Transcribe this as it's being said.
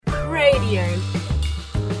Radio.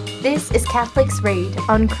 This is Catholics Read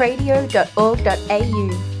on cradio.org.au.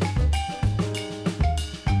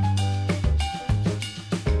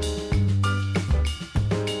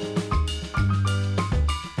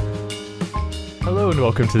 Hello and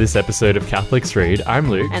welcome to this episode of Catholics Read. I'm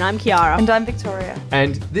Luke. And I'm Kiara. And I'm Victoria.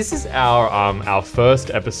 And this is our first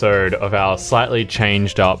episode of our slightly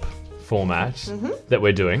changed up format that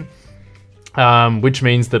we're doing. Which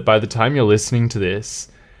means that by the time you're listening to this,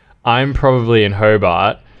 I'm probably in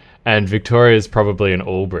Hobart and Victoria's probably in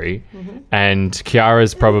Albury and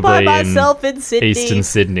Kiara's probably by myself in Sydney. Eastern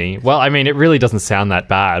Sydney. Well, I mean, it really doesn't sound that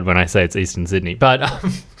bad when I say it's Eastern Sydney, but...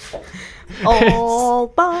 all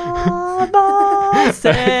by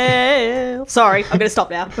myself. Sorry, I'm going to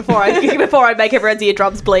stop now before I make everyone's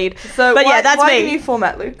eardrums bleed. So, but yeah, that's why me. the new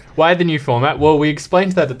format, Luke? Why the new format? Well, we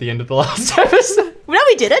explained that at the end of the last episode. No,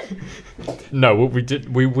 we didn't. No, what we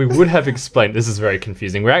did, we would have explained. This is very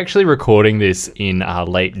confusing. We're actually recording this in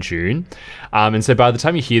late June, and so by the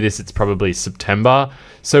time you hear this, it's probably September.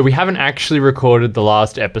 So we haven't actually recorded the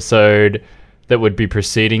last episode that would be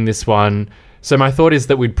preceding this one. So my thought is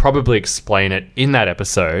that we'd probably explain it in that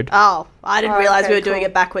episode. Oh, I didn't realise we were doing cool.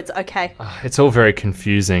 it backwards. Okay. It's all very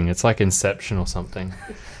confusing. It's like Inception or something.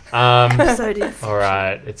 So it is. All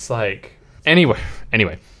right. It's like... Anyway.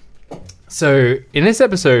 So in this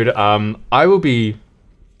episode, I will be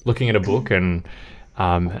looking at a book and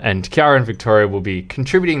Kiara and Victoria will be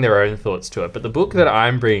contributing their own thoughts to it. But the book that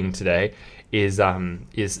I'm bringing today is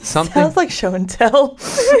something... Sounds like show and tell.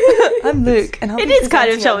 I'm Luke, and I'll It be is kind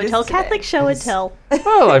of presenting show on and this tell. today. Catholic show and tell.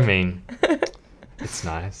 Well, I mean, it's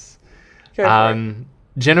nice. Go for it.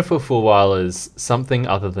 Jennifer Fulwiler's Something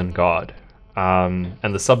Other Than God. And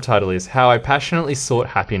the subtitle is How I Passionately Sought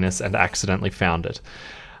Happiness and Accidentally Found It.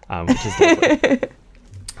 Which is lovely.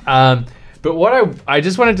 But what I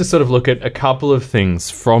just wanted to sort of look at a couple of things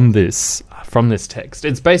from this text.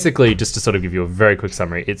 It's basically, just to sort of give you a very quick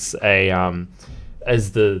summary, it's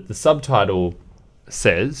as the subtitle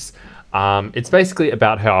says, it's basically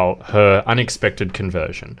about how her unexpected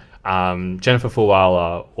conversion. Jennifer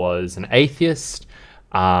Fulwiler was an atheist,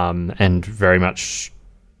 and very much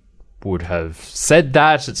would have said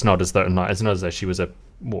that. It's not as though she was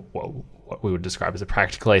what we would describe as a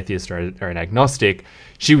practical atheist or an agnostic.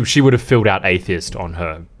 She would have filled out atheist on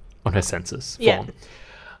her census form.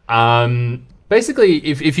 Basically,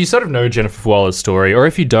 if you sort of know Jennifer Fulwiler's story, or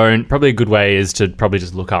if you don't, probably a good way is to probably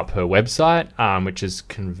just look up her website, which is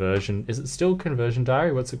Conversion. Is it still Conversion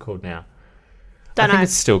Diary? What's it called now? I think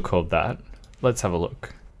it's still called that. Let's have a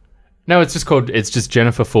look. No, it's just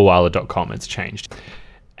jenniferfulwiler.com. It's changed.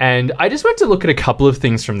 And I just went to look at a couple of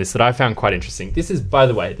things from this that I found quite interesting. This is, by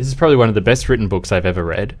the way, probably one of the best written books I've ever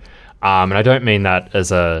read. And I don't mean that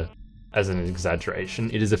as an exaggeration.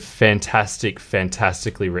 It is a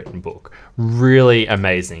fantastically written book. Really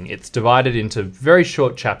amazing. It's divided into very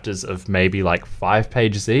short chapters of maybe like 5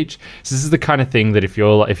 pages each. So this is the kind of thing that if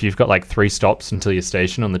you've got like 3 stops until your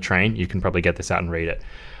station on the train, you can probably get this out and read it.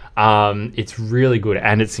 It's really good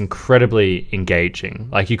and it's incredibly engaging.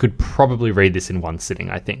 Like, you could probably read this in one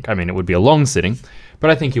sitting, I think. I mean, it would be a long sitting,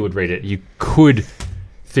 but I think you would read it. You could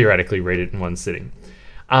theoretically read it in one sitting.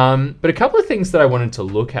 But a couple of things that I wanted to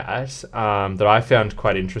look at that I found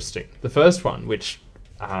quite interesting. The first one, which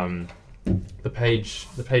the page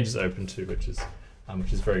is open to, which is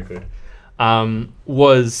very good,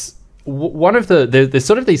 was one of there's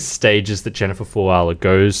sort of these stages that Jennifer Fulwiler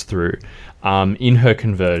goes through in her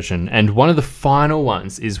conversion, and one of the final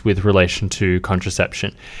ones is with relation to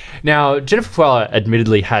contraception. Now, Jennifer Fulwiler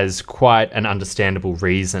admittedly has quite an understandable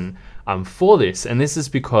reason for this, and this is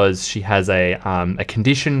because she has a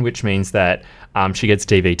condition which means that she gets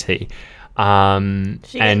DVT.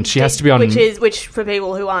 She has to be on... Which for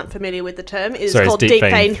people who aren't familiar with the term, is Sorry, called deep deep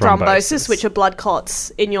vein vein thrombosis, which are blood clots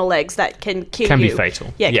in your legs that can kill you. Can be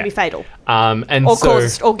fatal. Yeah, can be fatal.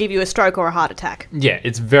 Or give you a stroke or a heart attack. Yeah,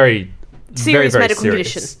 it's very... Serious very medical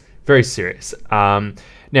serious. condition. Very serious.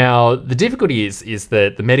 Now, the difficulty is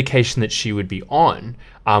that the medication that she would be on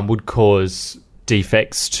would cause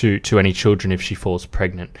defects to any children if she falls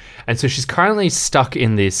pregnant. And so she's currently stuck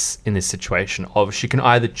in this situation of she can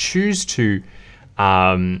either choose to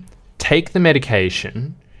take the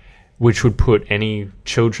medication, which would put any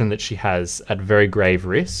children that she has at very grave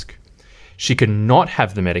risk. She can not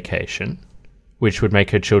have the medication, which would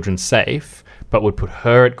make her children safe, but would put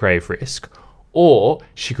her at grave risk, or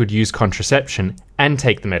she could use contraception and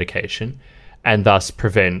take the medication and thus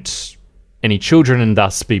prevent any children and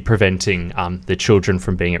thus be preventing the children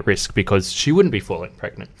from being at risk because she wouldn't be falling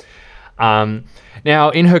pregnant. Now,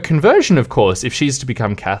 in her conversion, of course, if she's to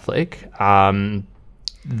become Catholic,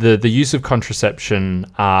 the use of contraception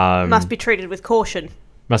Must be treated with caution.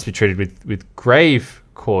 must be treated with grave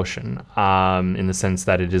caution, in the sense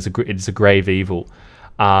that it is a grave evil.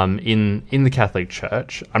 In the Catholic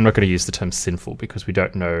Church, I'm not going to use the term sinful because we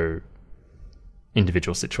don't know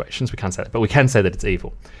individual situations. We can't say that, but we can say that it's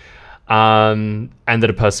evil, and that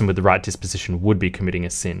a person with the right disposition would be committing a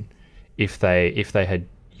sin if they had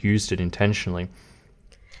used it intentionally.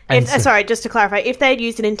 Sorry, just to clarify, if they had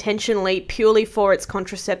used it intentionally purely for its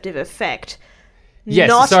contraceptive effect.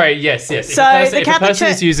 Yes. So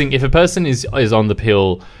If a person is on the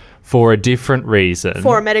pill for a different reason,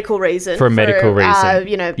 for a medical reason, and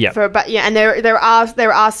there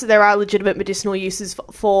are legitimate medicinal uses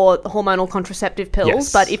for hormonal contraceptive pills.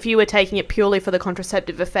 Yes. But if you were taking it purely for the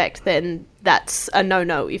contraceptive effect, then that's a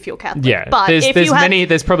no if you're Catholic. Yeah, but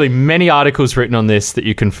there's probably many articles written on this that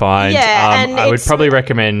you can find. Yeah, and I would probably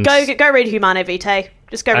recommend go read Humanae Vitae.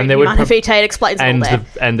 Just go read there would Humanae Vitae. It explains it all there.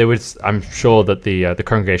 And there was, I'm sure that the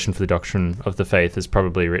Congregation for the Doctrine of the Faith has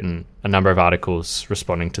probably written a number of articles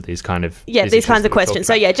responding to these kind of these kinds of questions.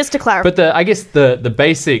 So just to clarify. But I guess the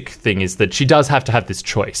basic thing is that she does have to have this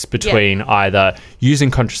choice between either using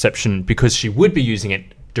contraception because she would be using it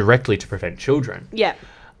directly to prevent children,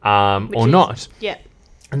 or not. Yeah.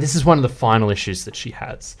 And this is one of the final issues that she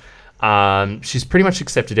has. She's pretty much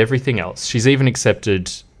accepted everything else. She's even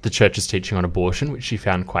accepted the church's teaching on abortion, which she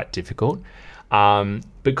found quite difficult.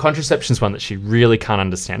 But contraception is one that she really can't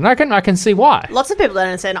understand. And I can see why. Lots of people don't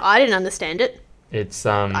understand. I didn't understand it. It's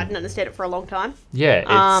I didn't understand it for a long time.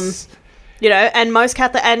 Yeah. It's and most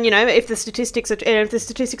Catholic, and if the statistics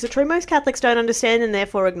are true, most Catholics don't understand and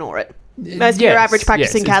therefore ignore it. Most of your average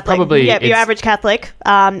practicing Catholic, your average Catholic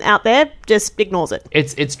out there just ignores it.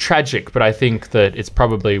 It's tragic, but I think that it's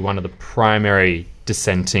probably one of the primary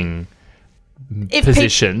dissenting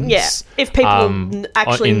positions. If people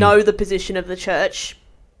actually know the position of the church,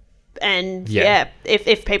 and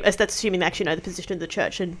if people, that's assuming they actually know the position of the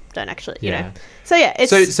church and don't actually,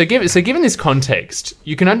 So given this context,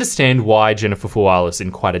 you can understand why Jennifer Fulwiler is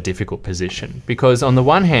in quite a difficult position, because on the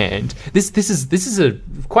one hand, this is a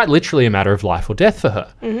quite literally a matter of life or death for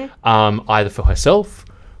her, either for herself,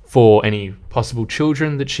 for any possible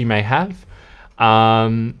children that she may have,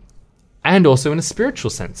 and also in a spiritual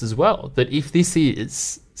sense as well, that if this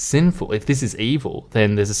is sinful, if this is evil,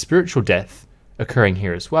 then there's a spiritual death occurring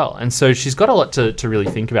here as well. And so she's got a lot to really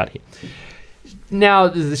think about here.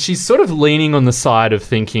 Now, she's sort of leaning on the side of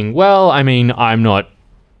thinking, well, I mean, I'm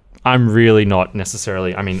really not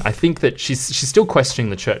necessarily, I think that she's still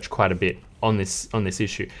questioning the church quite a bit on this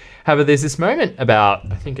issue. However, there's this moment about,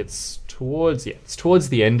 I think it's towards the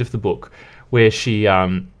end of the book, where she's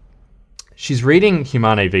reading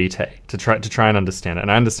Humanae Vitae to try and understand it.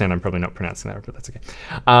 And I understand I'm probably not pronouncing that, but that's okay.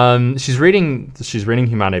 She's reading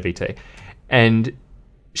Humanae Vitae, and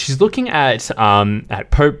she's looking at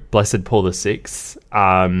Pope Blessed Paul VI.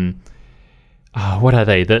 What are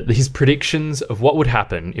they? His predictions of what would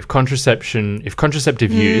happen if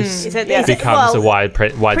contraceptive use becomes a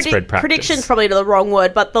widespread practice. Prediction's probably the wrong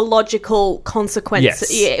word, but the logical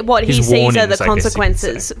consequences. Yes. Yeah, what he sees are the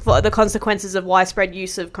consequences of widespread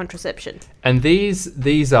use of contraception. And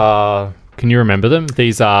these are, can you remember them?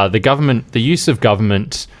 These are the use of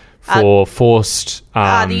government for forced.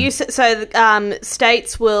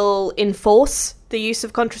 States will enforce the use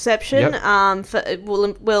of contraception.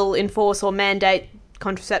 Will enforce or mandate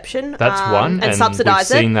contraception. That's one, and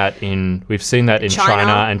subsidize it. We've seen that in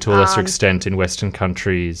China and to a lesser extent in Western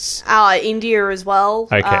countries. India as well.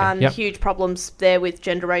 Okay. Huge problems there with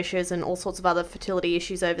gender ratios and all sorts of other fertility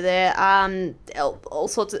issues over there. All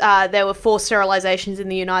sorts. There were forced sterilizations in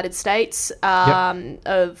the United States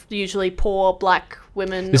of usually poor black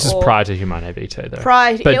women. This is prior to Humanae Vitae, though.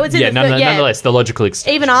 Nonetheless, the logical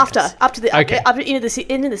extension. Even after, up into the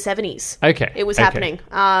 70s. Okay, it was happening.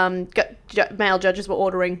 Male judges were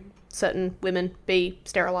ordering certain women be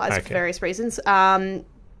sterilized for various reasons. And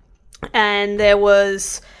there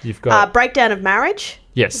was breakdown of marriage.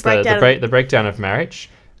 Yes, the breakdown of marriage.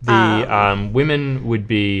 The women would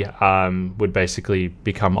basically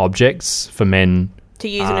become objects for men to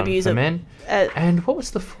use and abuse for men. And what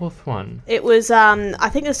was the fourth one? It was, I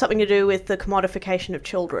think there's something to do with the commodification of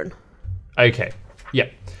children. Okay, yeah.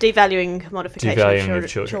 Devaluing commodification of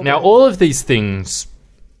children. Now, all of these things,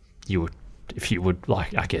 if you would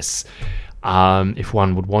like, I guess, if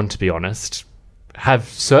one would want to be honest, have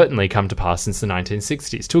certainly come to pass since the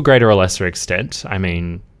 1960s, to a greater or lesser extent. I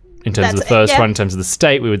mean, in terms of the first one, in terms of the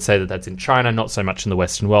state, we would say that that's in China, not so much in the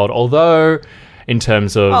Western world, although in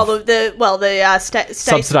terms of States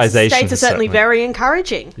subsidization are certainly certainly. very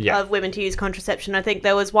encouraging Yeah. of women to use contraception. I think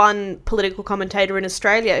there was one political commentator in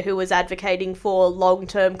Australia who was advocating for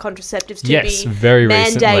long-term contraceptives to Yes, be very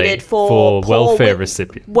recently, mandated for for poor welfare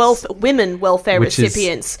recipients. women welfare Which is-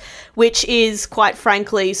 recipients, which is quite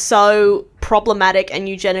frankly so problematic and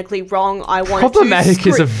eugenically wrong. I want Problematic to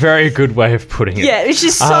is a very good way of putting it. yeah, it's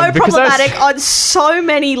just so Because that's- problematic on so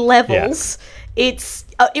many levels.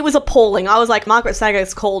 It was appalling. I was like, Margaret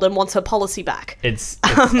Sager's called and wants her policy back. It's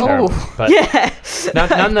terrible. But Yeah,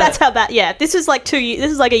 none that's how bad. Yeah, this is like 2 years.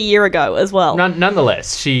 This is like a year ago as well.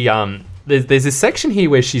 nonetheless, she there's this section here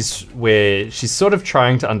where she's sort of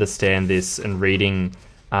trying to understand this and reading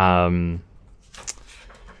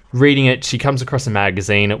it. She comes across a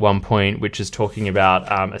magazine at one point which is talking about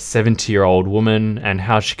a 70-year-old woman and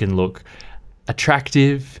how she can look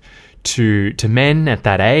attractive to men at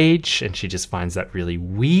that age, and she just finds that really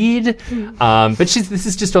weird. But this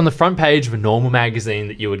is just on the front page of a normal magazine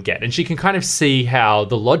that you would get, and she can kind of see how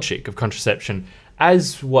the logic of contraception,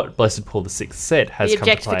 as what Blessed Paul VI said, has The come to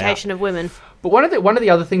play out. objectification of women. But one of the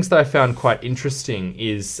other things that I found quite interesting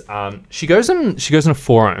is she goes on a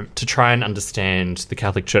forum to try and understand the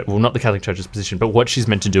Catholic Church, well, not the Catholic Church's position, but what she's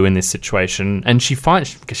meant to do in this situation. And she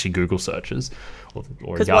finds, because she Google searches, or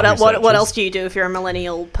Because Yahoo what searches. else do you do if you're a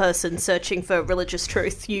millennial person searching for religious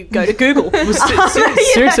truth? You go to Google.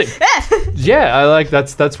 Seriously, yeah, I like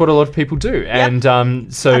that's what a lot of people do, and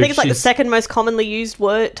so I think it's like the she's- second most commonly used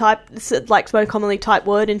word type, like most commonly typed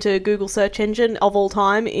word into Google search engine of all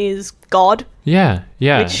time is God. yeah,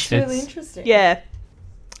 Which- It's really interesting. Yeah.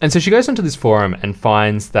 And so she goes onto this forum and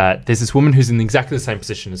finds that there's this woman who's in exactly the same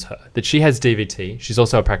position as her, that she has DVT. She's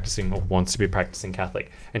also a practicing, or wants to be a practicing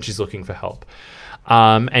Catholic, and she's looking for help.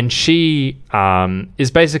 And she is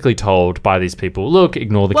basically told by these people, look,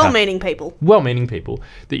 ignore the Well-meaning people. well-meaning people,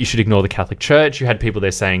 that you should ignore the Catholic Church. You had people there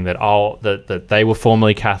saying that that they were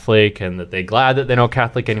formerly Catholic and that they're glad that they're not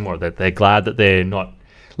Catholic anymore, that they're glad that they're not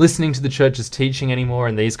listening to the Church's teaching anymore,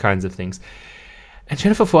 and these kinds of things. And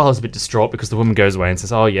Jennifer Fowler is a bit distraught because the woman goes away and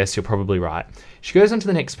says, oh, yes, you're probably right. She goes on to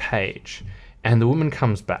the next page, and the woman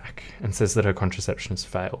comes back and says that her contraception has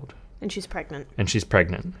failed, And she's pregnant. and she's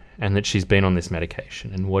pregnant, and that she's been on this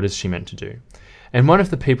medication, and what is she meant to do? And one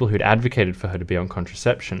of the people who'd advocated for her to be on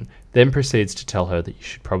contraception then proceeds to tell her that you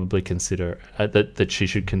should probably consider, that she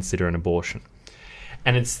should consider an abortion.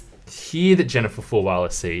 And it's here that Jennifer Fowler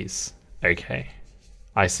sees, okay,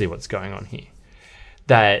 I see what's going on here.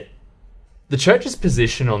 That the Church's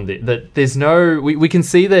position on that there's no, we can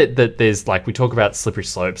see that there's, like, we talk about slippery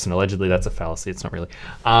slopes, and allegedly that's a fallacy. It's not really,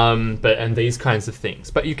 and these kinds of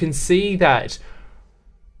things. But you can see that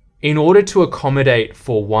in order to accommodate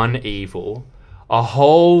for one evil, a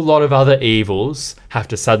whole lot of other evils have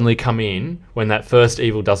to suddenly come in when that first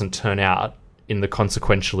evil doesn't turn out in the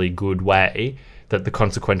consequentially good way that the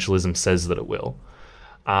consequentialism says that it will.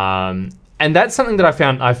 And that's something that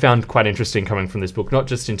I found quite interesting coming from this book, not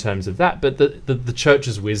just in terms of that, but the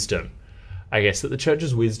Church's wisdom. I guess that the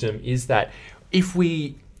Church's wisdom is that if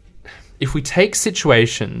we take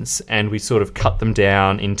situations and we sort of cut them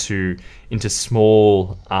down into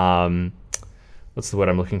small, what's the word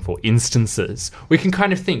I'm looking for? Instances. We can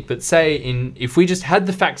kind of think that, say, if we just had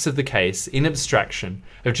the facts of the case in abstraction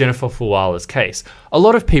of Jennifer Fowler's case, a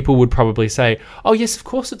lot of people would probably say, "Oh, yes, of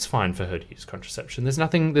course it's fine for her to use contraception. There's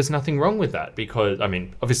nothing wrong with that." Because, I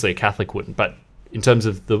mean, obviously a Catholic wouldn't, but in terms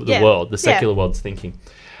of the world, the secular world's thinking,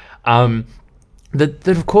 that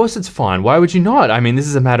of course it's fine. Why would you not? I mean, this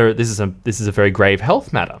is a very grave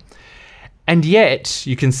health matter, and yet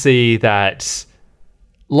you can see that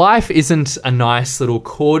life isn't a nice little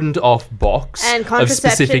cordoned off box And of contraception,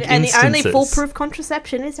 specific and the instances. only foolproof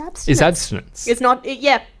contraception is abstinence. Is abstinence. It's not.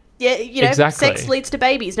 Yeah. You know, Exactly. sex leads to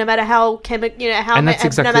babies, no matter how And that's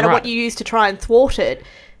exactly no matter right. what you use to try and thwart it.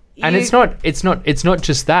 And it's not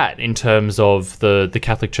just that in terms of the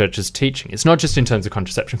Catholic Church's teaching. It's not just in terms of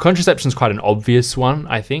contraception. Contraception is quite an obvious one,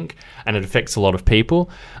 I think, and it affects a lot of people.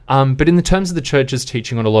 But in the terms of the Church's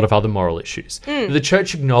teaching on a lot of other moral issues, the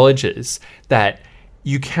Church acknowledges that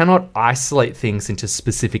you cannot isolate things into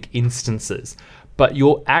specific instances, but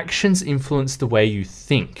your actions influence the way you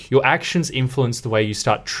think. Your actions influence the way you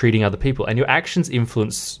start treating other people, and your actions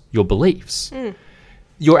influence your beliefs.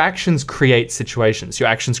 Your actions create situations. Your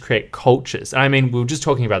actions create cultures. And I mean, we were just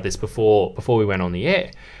talking about this before we went on the air,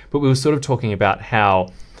 but we were sort of talking about how,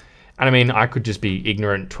 and I mean, I could just be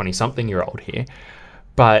ignorant 20-something-year-old here,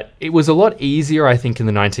 But it was a lot easier, I think, in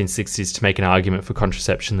the 1960s to make an argument for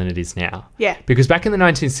contraception than it is now. Yeah. Because back in the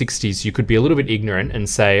 1960s, you could be a little bit ignorant and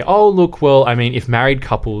say, oh, look, well, I mean, if married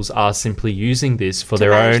couples are simply using this for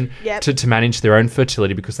their manage- own, yep. to manage their own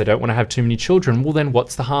fertility because they don't want to have too many children, well, then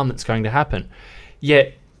what's the harm that's going to happen?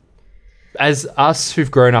 Yet, as us who've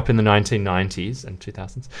grown up in the 1990s and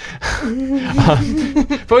 2000s,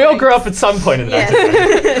 but we all grew up at some point in the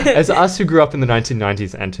 1990s. As us who grew up in the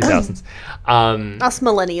 1990s and 2000s, Us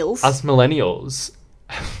millennials. us millennials,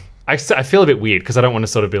 I feel a bit weird because I don't want to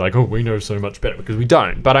sort of be like, oh, we know so much better, because we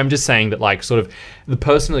don't. But I'm just saying that, like, sort of the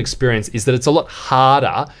personal experience is that it's a lot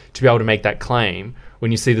harder to be able to make that claim when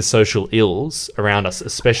you see the social ills around us,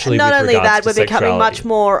 especially Not with only regards that, to we're becoming sexuality. much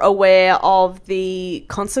more aware of the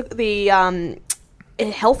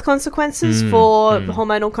health consequences for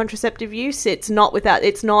hormonal contraceptive use. It's not without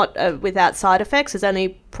side effects. There's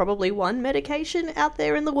only probably one medication out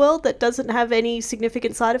there in the world that doesn't have any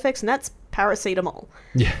significant side effects, and that's paracetamol.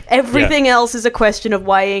 Yeah. Everything else is a question of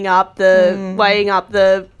weighing up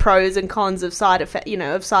the pros and cons of side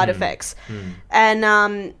effects.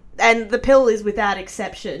 And the pill is without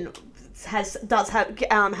exception has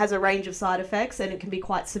a range of side effects, and it can be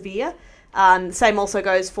quite severe. Same also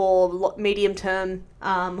goes for medium-term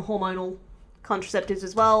hormonal contraceptives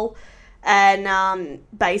as well. And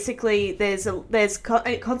basically, there's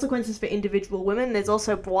consequences for individual women. There's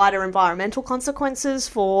also wider environmental consequences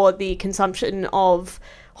for the consumption of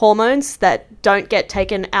hormones that don't get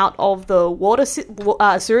taken out of the water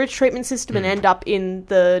sewage treatment system and end up in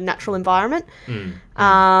the natural environment.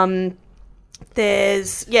 Like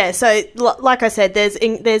I said,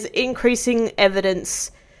 there's increasing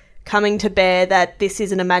evidence coming to bear that this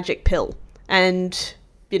isn't a magic pill, and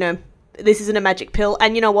this isn't a magic pill,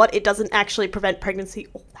 and you know what? It doesn't actually prevent pregnancy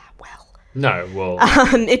all that well. No, well,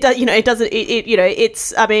 It does. It doesn't.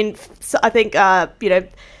 It's. I mean, I think.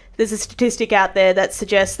 There's a statistic out there that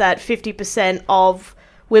suggests that 50% of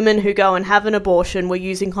women who go and have an abortion were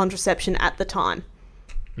using contraception at the time.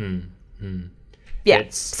 Yeah.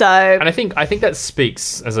 So, and I think that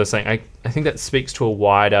speaks, as I was saying, I think that speaks to a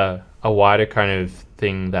wider kind of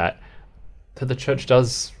thing that the church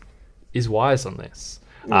is wise on this.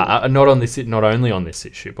 Not only on this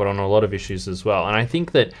issue, but on a lot of issues as well. And I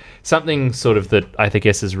think that something sort of that I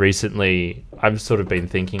guess is recently I've sort of been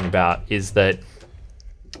thinking about is that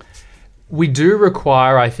we do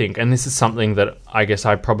require, I think, and this is something that I guess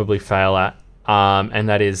I probably fail at, and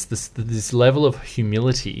that is this level of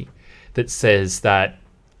humility that says that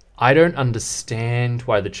I don't understand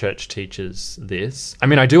why the church teaches this. I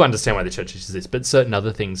mean, I do understand why the church teaches this, but certain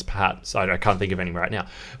other things, perhaps, I can't think of any right now.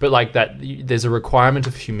 But like that, there's a requirement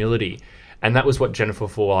of humility, and that was what Jennifer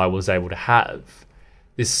Falwell was able to have.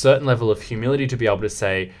 This certain level of humility to be able to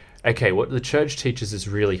say, okay, what the church teaches is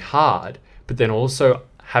really hard, but then also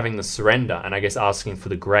having the surrender and I guess asking for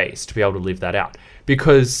the grace to be able to live that out.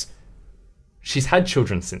 Because she's had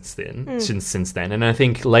children since then, and I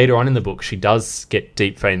think later on in the book she does get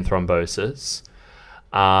deep vein thrombosis,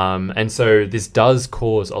 and so this does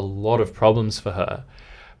cause a lot of problems for her,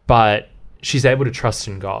 but she's able to trust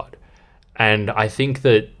in God, and I think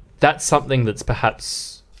that that's something that's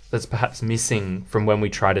perhaps missing from when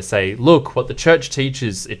we try to say, look, what the church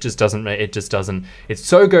teaches, it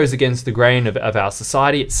so goes against the grain of our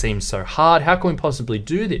society, it seems so hard, how can we possibly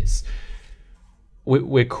do this?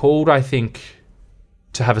 We're called, I think,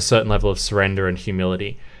 to have a certain level of surrender and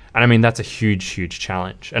humility. And I mean, that's a huge, huge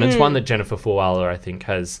challenge. And it's one that Jennifer Falwell, I think,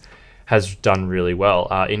 has done really well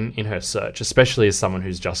in her search, especially as someone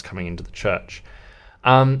who's just coming into the church.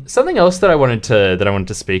 Something else that I wanted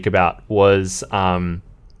to speak about was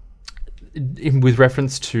with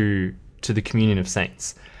reference to the communion of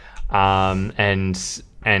saints and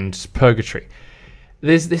purgatory.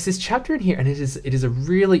 There's this chapter in here, and it is a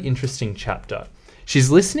really interesting chapter.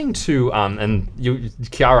 She's listening to and you,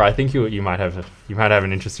 Kiara, I think you might have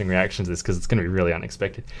an interesting reaction to this because it's going to be really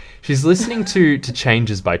unexpected. She's listening to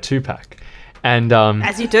Changes by Tupac, and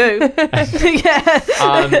as you do,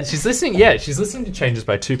 she's listening to Changes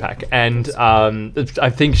by Tupac, and I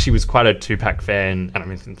think she was quite a Tupac fan, and I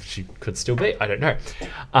mean she could still be, I don't know,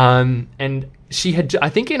 and she had, I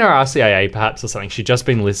think in her RCIA perhaps or something, she'd just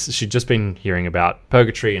been hearing about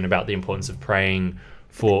purgatory and about the importance of praying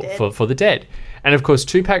for the dead. And of course,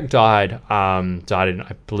 Tupac died in,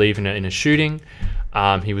 I believe, in a shooting.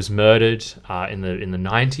 He was murdered in the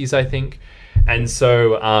 90s, I think. And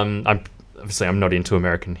so I'm not into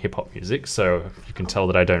American hip hop music, so you can tell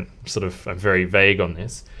that I'm very vague on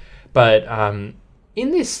this. But in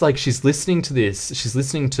this, like, she's listening to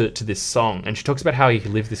this song, and she talks about how he's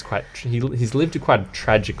lived quite a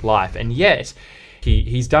tragic life, and yet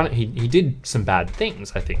He did some bad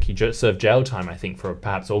things, I think. He just served jail time, I think, for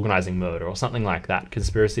perhaps organising murder or something like that.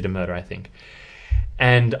 Conspiracy to murder, I think.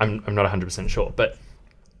 And I'm not 100% sure. But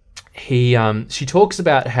she talks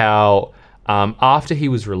about how after he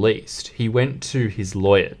was released, he went to his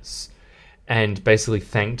lawyers and basically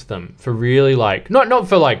thanked them for really, like, not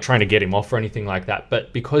for, like, trying to get him off or anything like that,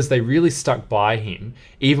 but because they really stuck by him.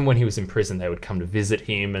 Even when he was in prison, they would come to visit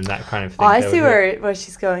him and that kind of thing. I see where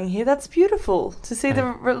she's going here. That's beautiful to see the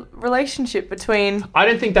relationship between... I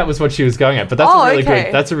don't think that was what she was going at, but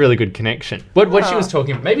that's a really good connection. What she was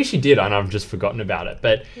talking... Maybe she did, and I've just forgotten about it,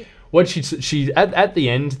 but... What she at the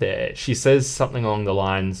end there, she says something along the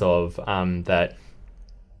lines of that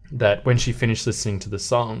when she finished listening to the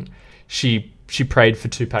song, she prayed for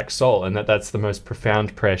Tupac's soul, and that's the most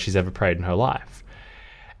profound prayer she's ever prayed in her life.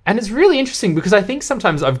 And it's really interesting because I think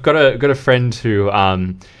sometimes I've got a friend who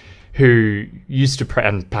used to pray,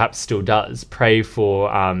 and perhaps still does, pray for.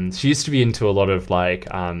 She used to be into a lot of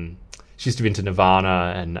she used to be into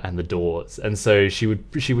Nirvana and the Doors, and so she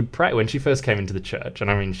would pray when she first came into the church,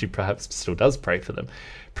 and I mean she perhaps still does pray for them,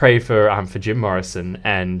 pray for Jim Morrison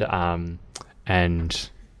and Kurt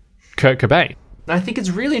Cobain. And I think it's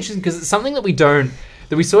really interesting because it's something that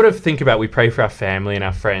we sort of think about. We pray for our family and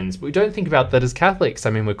our friends, but we don't think about that as Catholics. I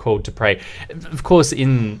mean, we're called to pray. Of course,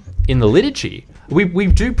 in the liturgy, we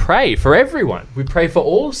do pray for everyone. We pray for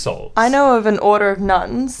all souls. I know of an order of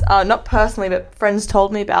nuns, not personally, but friends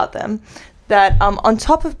told me about them, that on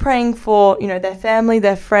top of praying for, their family,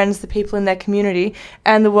 their friends, the people in their community,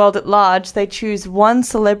 and the world at large, they choose one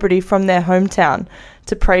celebrity from their hometown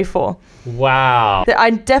to pray for. Wow.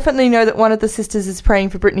 I definitely know that one of the sisters is praying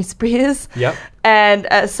for Britney Spears. Yep.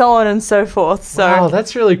 And so on and so forth. So, wow,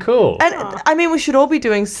 that's really cool. And I mean, we should all be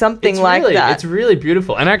doing something that. It's really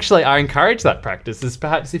beautiful. And actually, I encourage that practice. Is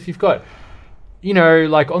perhaps if you've got,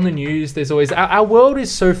 like on the news, there's always... Our world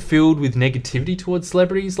is so filled with negativity towards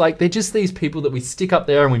celebrities. Like, they're just these people that we stick up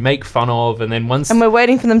there and we make fun of, and then once... And we're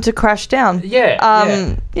waiting for them to crash down.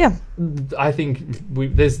 Yeah. Yeah. I think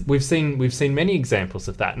we've seen many examples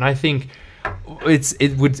of that, and I think it's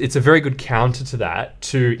a very good counter to that,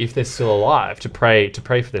 to if they're still alive, to pray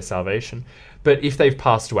for their salvation. But if they've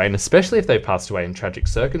passed away, and especially if they've passed away in tragic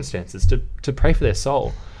circumstances, to pray for their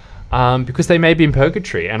soul, because they may be in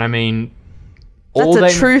purgatory. And I mean, that's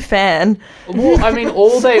a true fan. Well, I mean,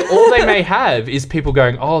 all they may have is people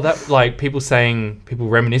going, oh, that, like, people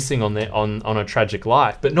reminiscing on a tragic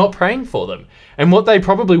life, but not praying for them. And what they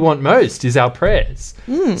probably want most is our prayers.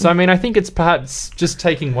 So, I mean, I think it's perhaps just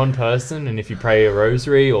taking one person, and if you pray a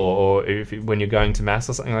rosary or when you're going to mass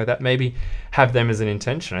or something like that, maybe have them as an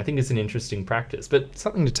intention. I think it's an interesting practice, but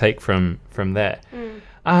something to take from there.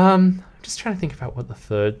 I'm just trying to think about what the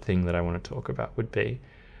third thing that I want to talk about would be.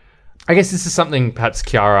 I guess this is something perhaps,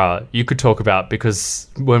 Kiara, you could talk about, because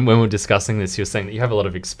when we were discussing this, you were saying that you have a lot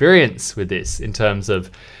of experience with this in terms of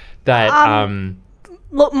that.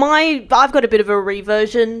 Look, I've got a bit of a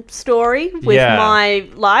reversion story with my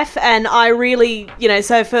life, and I really,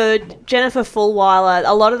 so for Jennifer Fulwiler,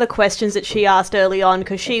 a lot of the questions that she asked early on,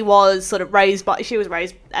 because she was sort of raised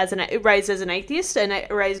as an atheist and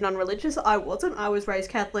raised non-religious. I wasn't. I was raised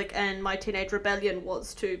Catholic, and my teenage rebellion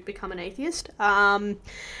was to become an atheist.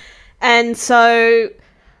 And so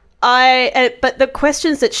but the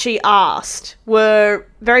questions that she asked were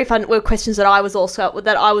very fun. Were questions that I was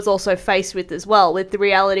also faced with as well, with the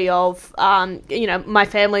reality of, my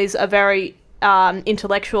family's a very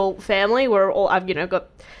intellectual family. We're all, I've got,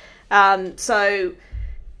 so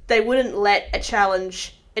they wouldn't let an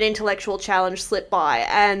intellectual challenge slip by,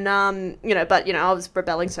 and I was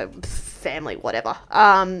rebelling, so family, whatever.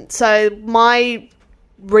 So my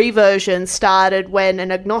reversion started when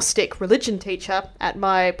an agnostic religion teacher at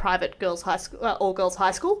my private girls' high school, all-girls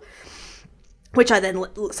high school, which I then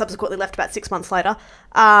subsequently left about 6 months later,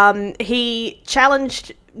 he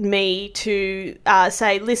challenged me to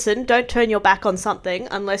say, listen, don't turn your back on something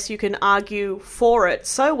unless you can argue for it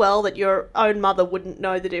so well that your own mother wouldn't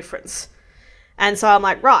know the difference. And so I'm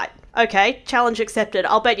like, right, okay, challenge accepted.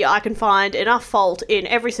 I'll bet you I can find enough fault in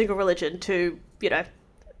every single religion to,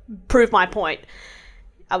 prove my point.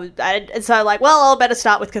 And so I'll better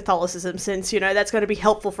start with Catholicism, since, that's going to be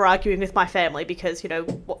helpful for arguing with my family, because,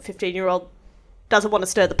 what 15-year-old doesn't want to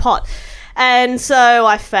stir the pot. And so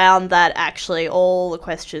I found that actually all the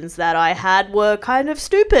questions that I had were kind of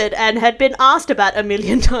stupid and had been asked about a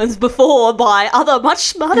million times before by other much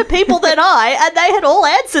smarter people than I, and they had all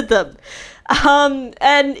answered them. And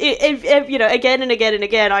again and again and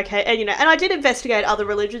again, and I did investigate other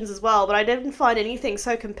religions as well, but I didn't find anything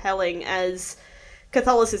so compelling as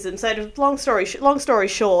Catholicism. So long story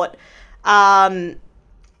short,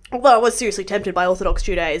 Although I was seriously tempted by Orthodox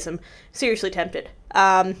Judaism. Seriously tempted.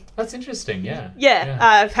 That's interesting, yeah.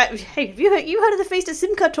 Yeah. Hey, have you heard of the Feast of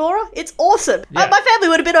Simchat Torah? It's awesome. Yeah. My family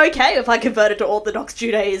would have been okay if I converted to Orthodox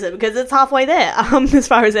Judaism because it's halfway there, as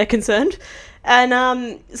far as they're concerned.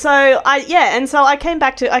 And so I came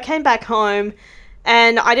back home,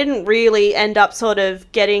 and I didn't really end up sort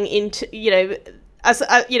of getting into,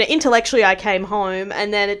 intellectually I came home,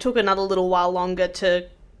 and then it took another little while longer to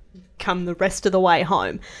come the rest of the way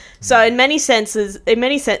home. So in many senses, so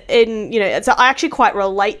I actually quite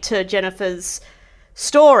relate to Jennifer's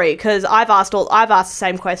story because I've asked the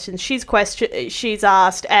same questions she's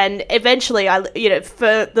asked, and eventually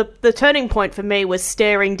for the turning point for me was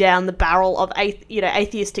staring down the barrel of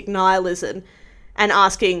atheistic nihilism and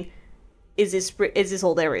asking, is this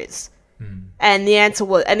all there is? And the answer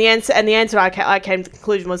I came to the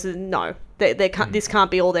conclusion was no. This can't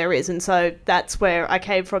be all there is, and so that's where I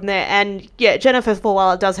came from there. And yeah, Jennifer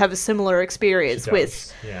Fulwiler does have a similar experience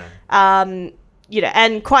with, and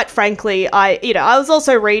quite frankly, I was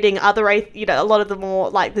also reading other, a lot of the more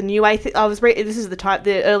like the new atheists. This is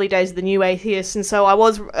the early days of the new atheists, and so I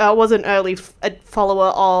was an early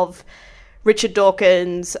follower of Richard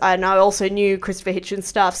Dawkins, and I also knew Christopher Hitchens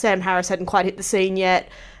stuff. Sam Harris hadn't quite hit the scene yet.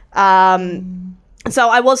 So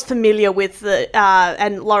I was familiar with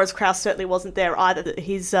and Lawrence Krauss certainly wasn't there either.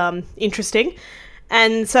 He's interesting,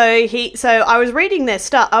 and so I was reading their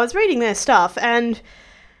stuff.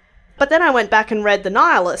 But then I went back and read the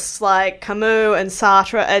nihilists like Camus and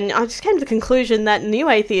Sartre, and I just came to the conclusion that the new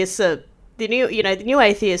atheists are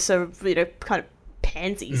kind of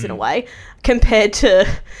pansies in a way compared to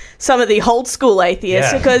some of the old school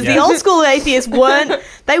atheists, because the old school atheists weren't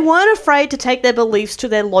afraid to take their beliefs to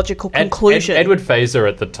their logical conclusion. Edward Fazer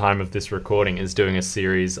at the time of this recording is doing a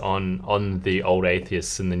series on the old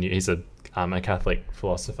atheists and the new. He's a Catholic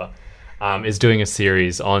philosopher. Is doing a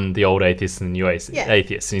series on the old atheists and the new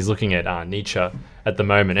atheists, and he's looking at Nietzsche at the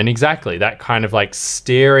moment, and exactly that kind of like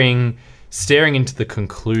staring into the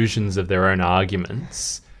conclusions of their own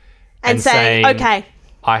arguments and saying, okay,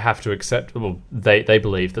 I have to accept. Well, they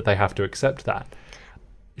believe that they have to accept that.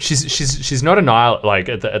 She's not a nihilist. Like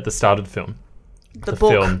at the start of the film, the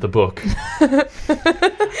book. At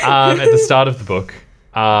the start of the book,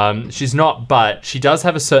 she's not, but she does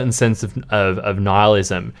have a certain sense of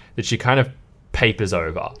nihilism that she kind of papers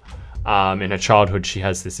over. In her childhood, she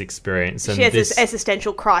has this experience, and she has this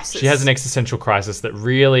existential crisis. She has an existential crisis that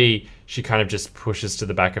really she kind of just pushes to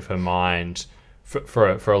the back of her mind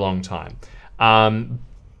for a long time.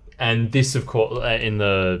 And this, of course, in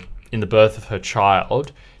the birth of her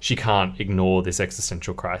child, she can't ignore this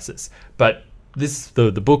existential crisis. But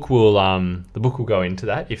the book will go into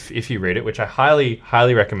that if you read it, which I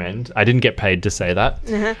highly recommend. I didn't get paid to say that.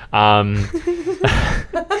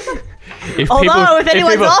 If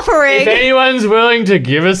anyone's willing to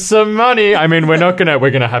give us some money, I mean, we're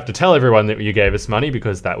gonna have to tell everyone that you gave us money,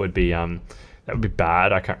 because that would be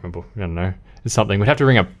bad. I can't remember. I don't know. It's something. We'd have to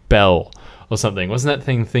ring a bell or something. Wasn't that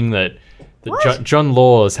thing that John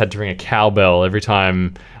Laws had to ring a cowbell every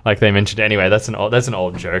time like they mentioned? Anyway, that's an old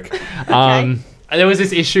joke. Okay. There was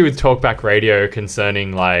this issue with Talkback Radio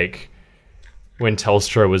concerning like when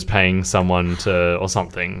Telstra was paying someone to or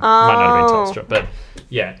something. Might not have been Telstra, but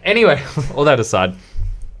yeah. Anyway, all that aside,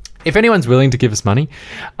 if anyone's willing to give us money,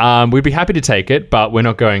 we'd be happy to take it, but we're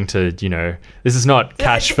not going to, this is not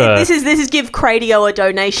cash for... This is give Cradio a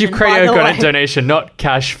donation, Give Cradio a donation, not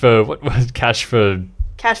cash for... What was cash for...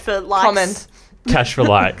 Cash for likes. Comment. Cash for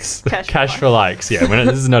likes. Cash for likes, yeah.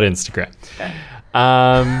 This is not Instagram. Okay.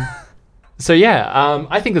 So yeah,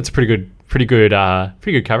 I think that's pretty good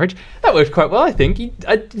coverage. That worked quite well, I think.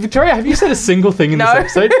 Victoria, have you said a single thing in this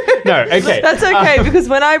episode? No, okay. That's okay, because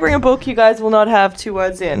when I bring a book, you guys will not have 2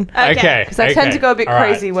 words in. Okay. Because I tend to go a bit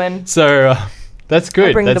crazy when... So, that's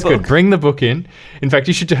good. That's good. Bring the book in. In fact,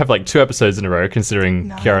 you should have like 2 episodes in a row, considering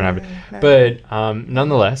Kiara and I... But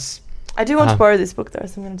nonetheless... I do want to borrow this book, though,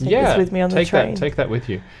 so I'm going to take this with me on the train. Take that with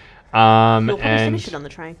you. You'll probably finish it on the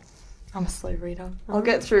train. I'm a slow reader. I'll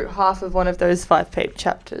get through half of one of those 5-page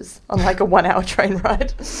chapters on like a 1-hour train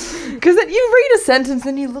ride. Because you read a sentence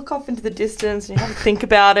and you look off into the distance and you have to think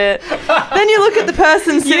about it. Then you look at the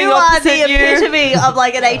person sitting opposite you. You are the epitome of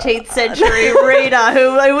like an 18th century reader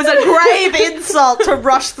who it was a grave insult to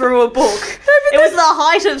rush through a book. It was the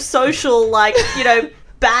height of social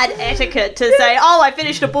bad etiquette to say, "Oh, I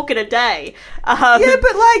finished a book in a day." Yeah,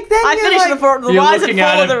 but like then I you're finished like, the You're Rise and looking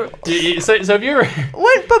Fall at of the. it. So have you ever...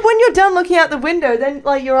 but when you're done looking out the window, then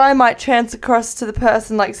like your eye might chance across to the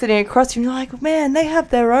person like sitting across you, and you're like, man, they have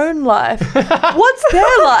their own life. What's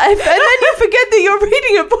their life? And then you forget that you're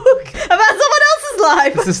reading a book. About someone else's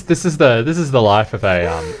life. This is the life of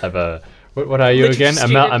a what are you Literature again?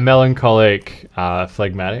 student. A melancholic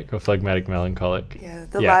phlegmatic or phlegmatic melancholic? Yeah,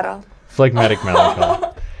 the latter. Phlegmatic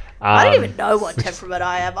melancholic. I don't even know what temperament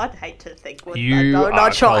I am. I'd hate to think what You I'm are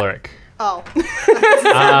not sure. choleric Oh, this is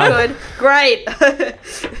so good. Great.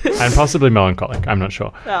 and possibly melancholic. I'm not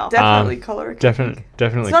sure. Oh. Definitely choleric. Definitely.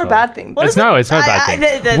 It's not a bad thing. What It's is it? it's not a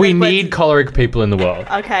bad thing. We need choleric people in the world.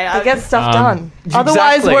 Okay, To get stuff done. exactly,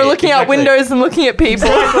 Otherwise, we're looking out exactly. windows and looking at people.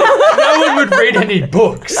 No one would read any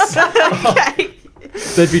books. okay.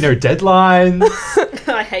 There'd be no deadlines.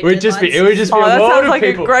 I hate It would just be deadlines. a That world sounds of like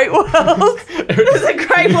people. a great world. It's a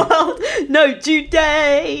great world. No due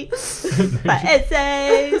date for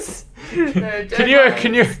essays.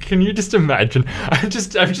 Can you just imagine? I'm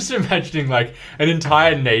just imagining like an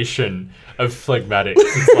entire nation of phlegmatics.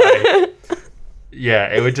 It's like,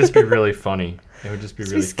 yeah, it would just be really funny. It would just be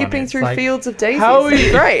really We're skipping funny. It's through like, fields of daisies. how are It's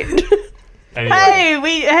you- great. Anyway,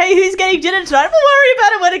 Hey, who's getting dinner tonight? We'll worry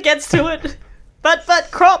about it when it gets to it. But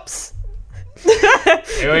crops.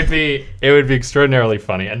 it would be extraordinarily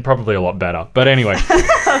funny and probably a lot better. But anyway,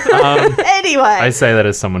 Anyway. I say that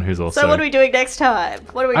as someone who's also. So what are we doing next time?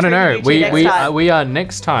 What are we? I don't know. treating you to We next time? we are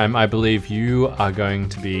next time. I believe you're going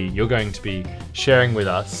to be sharing with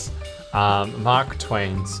us Mark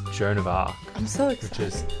Twain's Joan of Arc, I'm so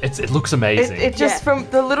excited. which is it looks amazing. It just, Yeah. from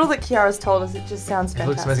the little that Kiara's told us, it just sounds It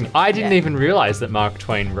fantastic. looks amazing. I didn't Yeah. even realize that Mark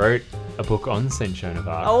Twain wrote a book on St. Joan of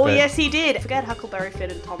Arc. Oh but yes, he did. Forget Huckleberry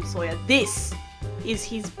Finn and Tom Sawyer. This is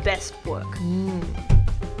his best work.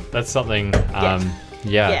 that's something.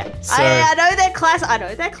 Yeah. Yeah. So I know they're I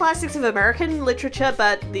know they're classics of American literature,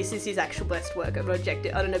 but this is his actual best work on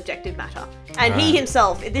an objective matter. And he Right.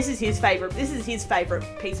 himself, this is his favorite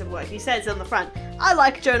piece of work. He says on the front, "I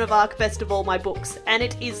like Joan of Arc best of all my books, and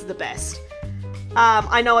it is the best.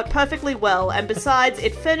 I know it perfectly well, and besides,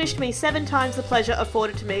 it furnished me 7 times the pleasure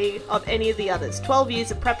afforded to me of any of the others. 12 years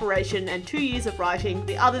of preparation and 2 years of writing.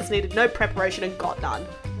 The others needed no preparation and got none."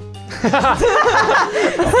 So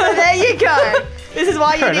there you go. This is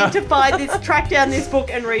why you Fair need to track down this book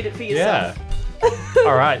and read it for yourself. yeah.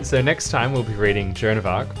 All right. So next time we'll be reading Joan of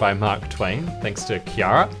Arc by Mark Twain. Thanks to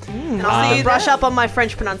Kiara. And I'll see you brush up on my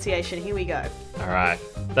French pronunciation. Here we go. All right.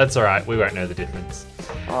 That's all right. We won't know the difference.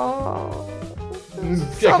 Oh.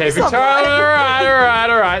 Okay, Victoria.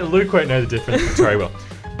 All right. Luke won't know the difference. Victoria will.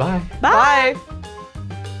 Bye. Bye.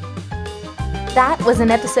 That was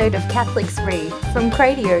an episode of Catholics Read from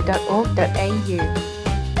cradio.org.au.